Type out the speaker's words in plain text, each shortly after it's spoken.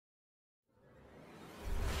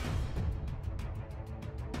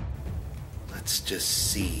Let's just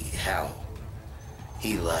see how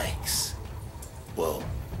he likes. Well,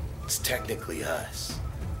 it's technically us,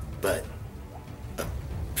 but a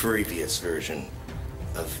previous version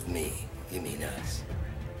of me. You mean us.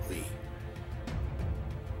 We.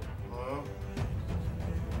 Hello?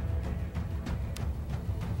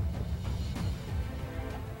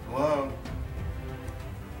 Hello?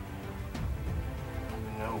 I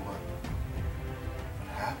don't know what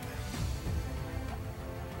happened.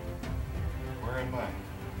 Where am I?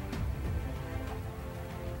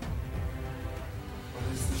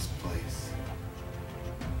 What is this place?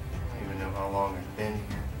 I don't even know how long I've been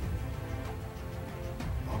here.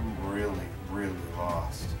 I'm really, really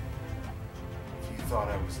lost. If you thought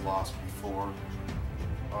I was lost before,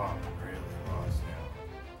 I'm really lost now.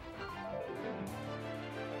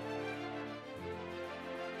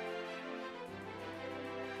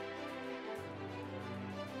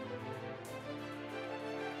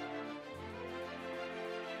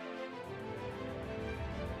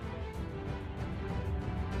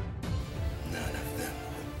 None of them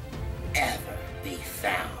will ever be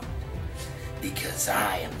found, because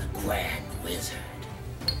I am the Grand Wizard.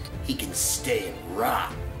 He can stay and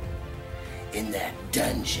rot in that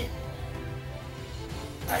dungeon.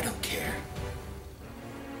 I don't care.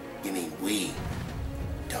 You mean we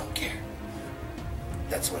don't care?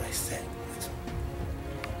 That's what I said.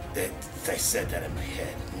 I said that in my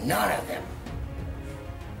head. None of them.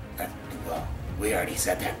 Well, we already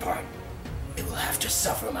said that part. They will have to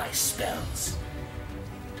suffer my spells.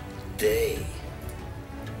 They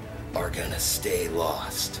are gonna stay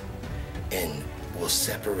lost, and we'll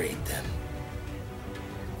separate them.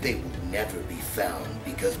 They will never be found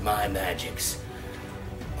because my magics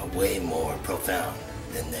are way more profound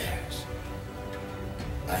than theirs.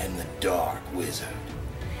 I am the Dark Wizard,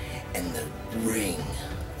 and the Ring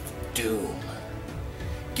of Doom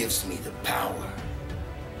gives me the power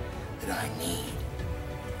that I need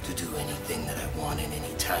to do anything that I want and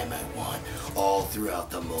any time I want, all throughout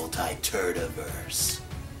the multi-turdiverse.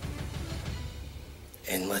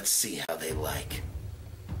 And let's see how they like.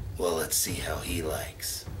 Well, let's see how he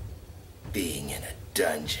likes being in a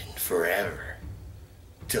dungeon forever.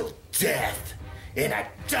 Till death in a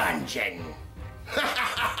dungeon!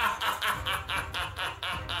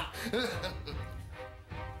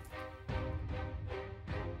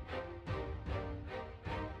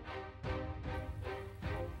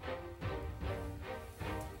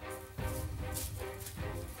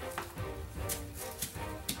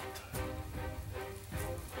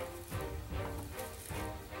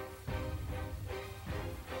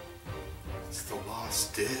 It's the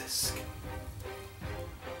lost disc.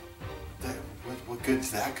 What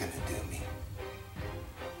good's that gonna do me?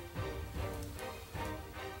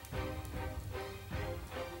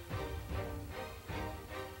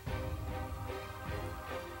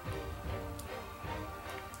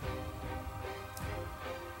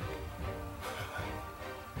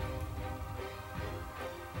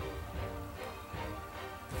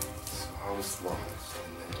 So I was lost,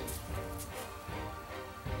 and then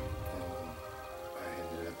I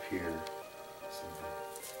ended up here. So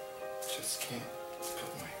just can't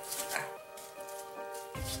put my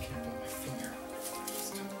finger.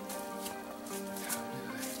 How did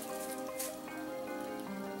I?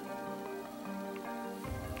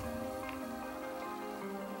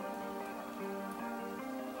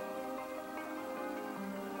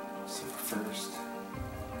 So first,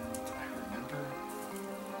 I remember.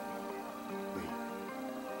 Wait.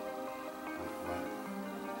 What?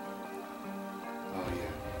 Oh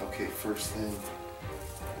yeah. Okay. First thing,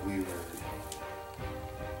 we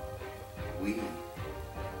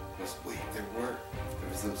there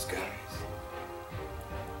was those guys.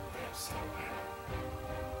 So,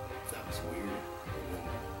 that was weird. And then,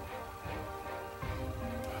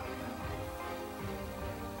 I don't know.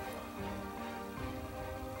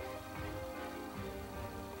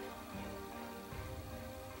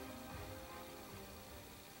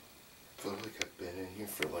 I feel like I've been in here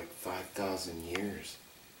for like 5,000 years.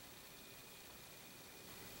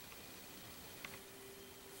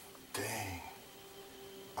 Dang.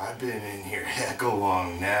 I've been in here hecka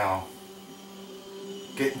long now.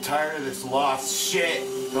 Getting tired of this lost shit.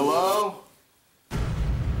 Hello?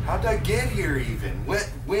 How'd I get here even?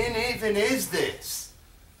 When even is this?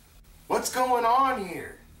 What's going on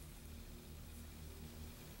here?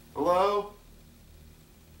 Hello?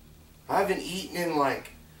 I haven't eaten in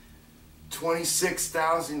like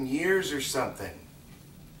 26,000 years or something.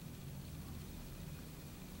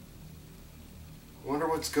 I wonder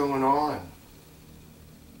what's going on.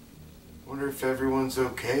 I wonder if everyone's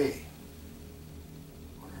okay.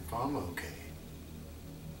 I wonder if I'm okay.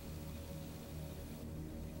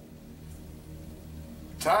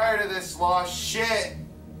 Tired of this lost shit.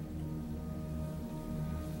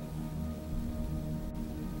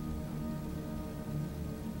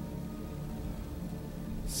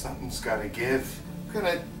 Something's gotta give. I'm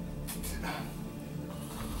gonna...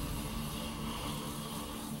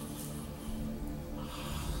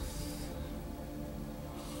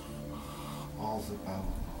 All's about...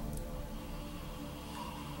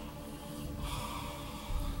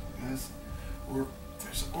 There's an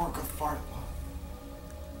orca fart.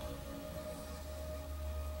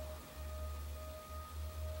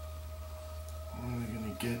 What are we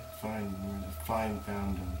gonna get? Find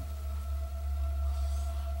found him.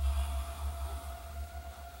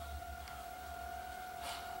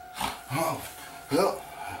 Oh, well.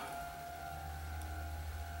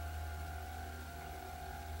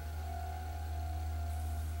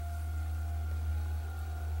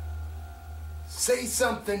 Say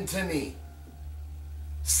something to me.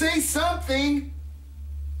 Say something.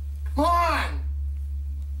 Come on.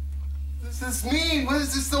 What does this mean? What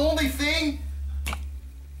is this, the only thing?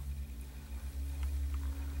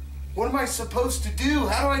 What am I supposed to do?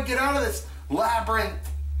 How do I get out of this labyrinth?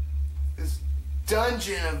 This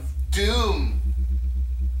dungeon of doom?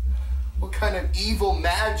 What kind of evil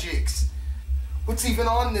magics? What's even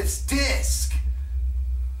on this disc?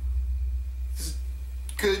 What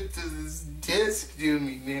good does this disc do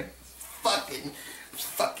me, man? Fucking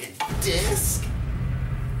disc.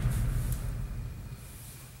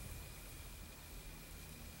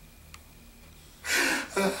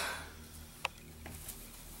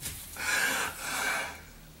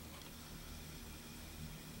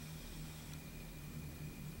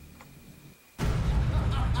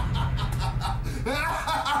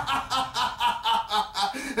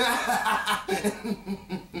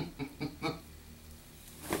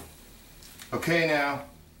 Okay now,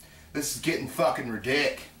 this is getting fucking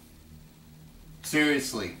ridiculous.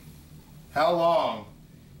 Seriously, how long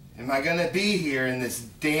am I gonna be here in this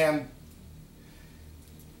damn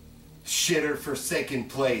shitter forsaken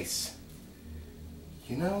place?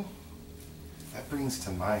 You know, that brings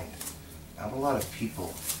to mind, not a lot of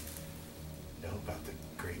people know about the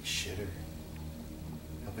Great Shitter.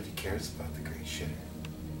 Nobody cares about the Great Shitter.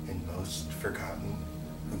 And most forgotten,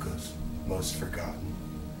 who goes most forgotten,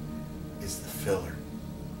 is the filler.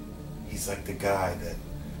 He's like the guy that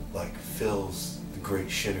like fills the Great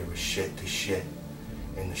Shitter with shit to shit,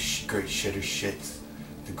 and the Great Shitter shits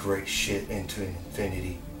the great shit into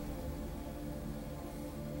infinity.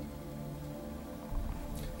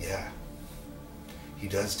 Yeah, he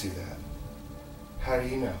does do that. How do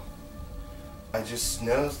you know? I just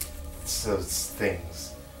know those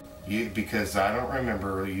things. Because I don't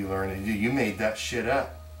remember you learning. You made that shit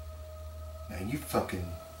up. Now you fucking...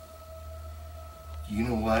 You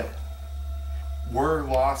know what? We're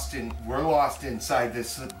lost inside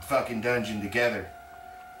this fucking dungeon together.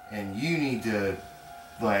 And you need to,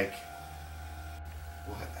 like...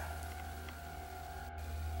 What?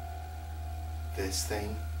 This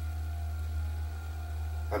thing?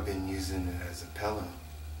 I've been using it as a pillow.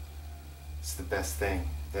 It's the best thing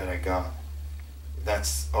that I got.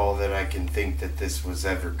 That's all that I can think that this was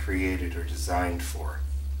ever created or designed for.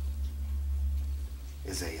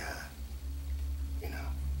 Is a, you know,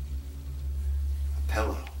 a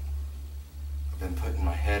pillow. I've been putting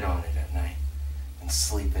my head on it at night and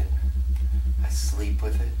sleeping. I sleep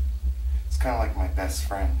with it. It's kind of like my best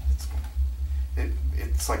friend.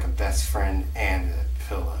 It's like a best friend and a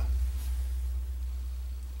pillow.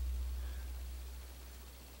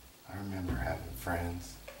 I remember having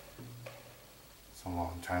friends. It's a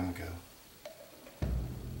long time ago.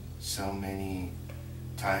 So many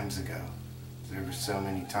times ago. There were so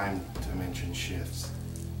many time dimension shifts.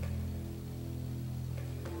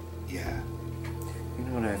 Yeah. You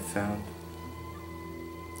know what I've found?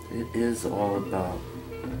 It is all about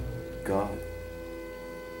God.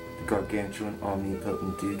 The gargantuan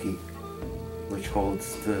omnipotent doogie, which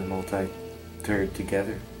holds the multi-turd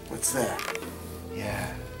together. What's that?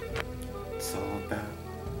 Yeah. It's all about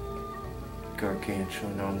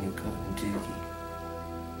gargantuan omnipotent doogie.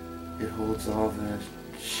 It holds all the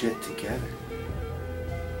shit together.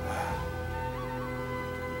 Wow.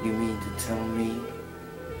 You mean to tell me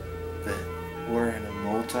that we're in a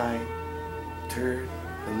multi-turd,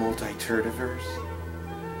 the multi-turdiverse?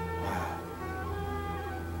 Wow.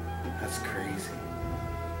 That's crazy.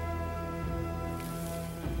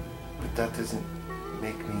 But that doesn't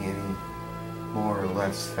make me any more or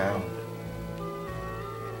less found.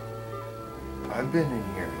 I've been in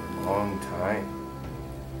here a long time.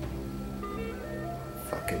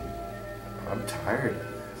 I'm tired of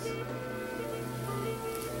this.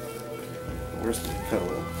 Where's my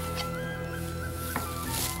pillow?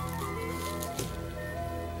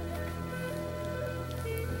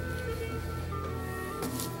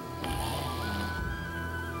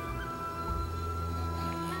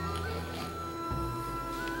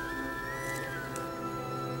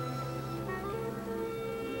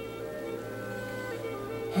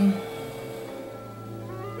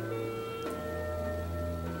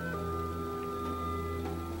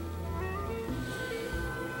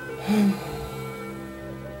 What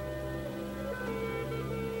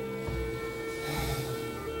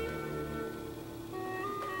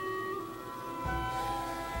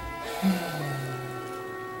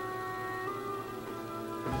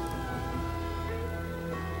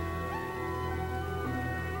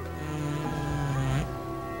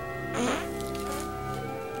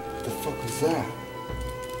the fuck was that?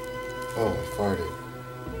 Oh, I farted.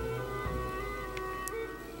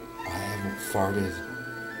 I haven't farted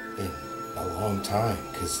in a long time,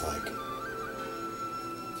 cause like,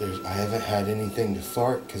 I haven't had anything to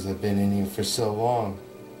fart, cause I've been in here for so long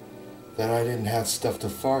that I didn't have stuff to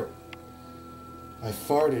fart. I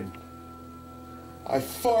farted.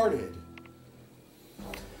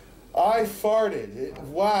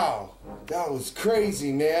 Wow, that was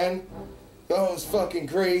crazy, man. That was fucking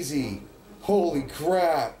crazy. Holy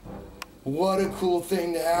crap. What a cool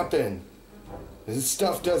thing to happen. This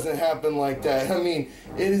stuff doesn't happen like that. I mean,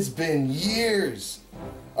 it has been years.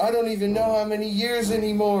 I don't even know how many years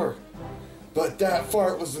anymore. But that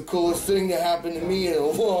fart was the coolest thing to happen to me in a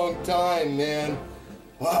long time, man.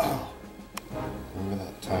 Wow. Remember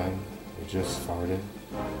that time we just farted?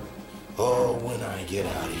 Oh, when I get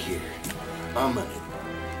out of here, I'm gonna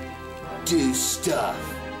do stuff.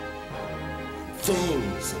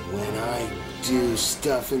 Things. And when I do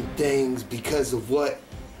stuff and things because of what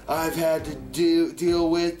I've had to deal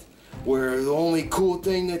with, where the only cool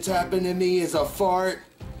thing that's happened to me is a fart.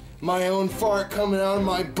 My own fart coming out of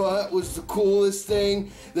my butt was the coolest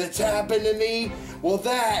thing that's happened to me. Well,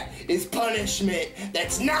 that is punishment.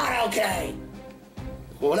 That's not okay.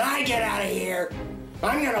 When I get out of here,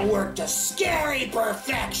 I'm gonna work to scary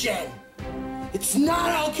perfection. It's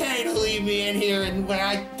not okay to leave me in here and when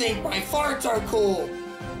I think my farts are cool.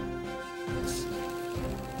 This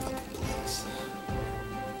fucking place.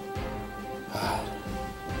 I'm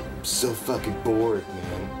so fucking bored,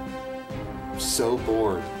 man. I'm so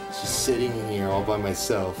bored. Just sitting in here all by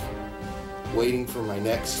myself, waiting for my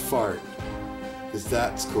next fart. Cause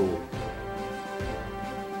that's cool.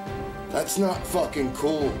 That's not fucking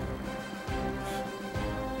cool.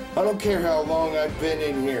 I don't care how long I've been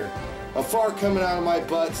in here. A fart coming out of my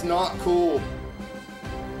butt's not cool.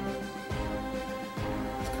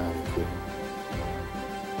 It's kind of cool.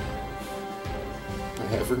 Am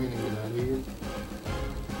I ever gonna get out of here?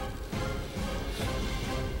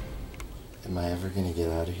 Am I ever gonna get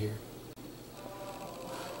out of here?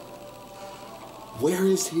 Where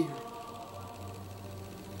is here?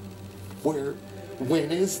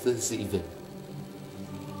 When is this even?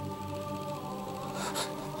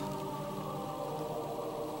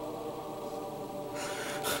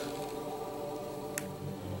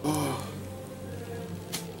 Oh.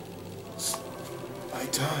 My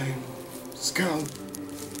time has come.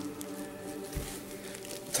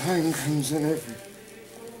 Time comes in every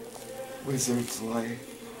wizard's life.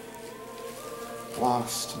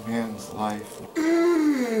 Lost man's life.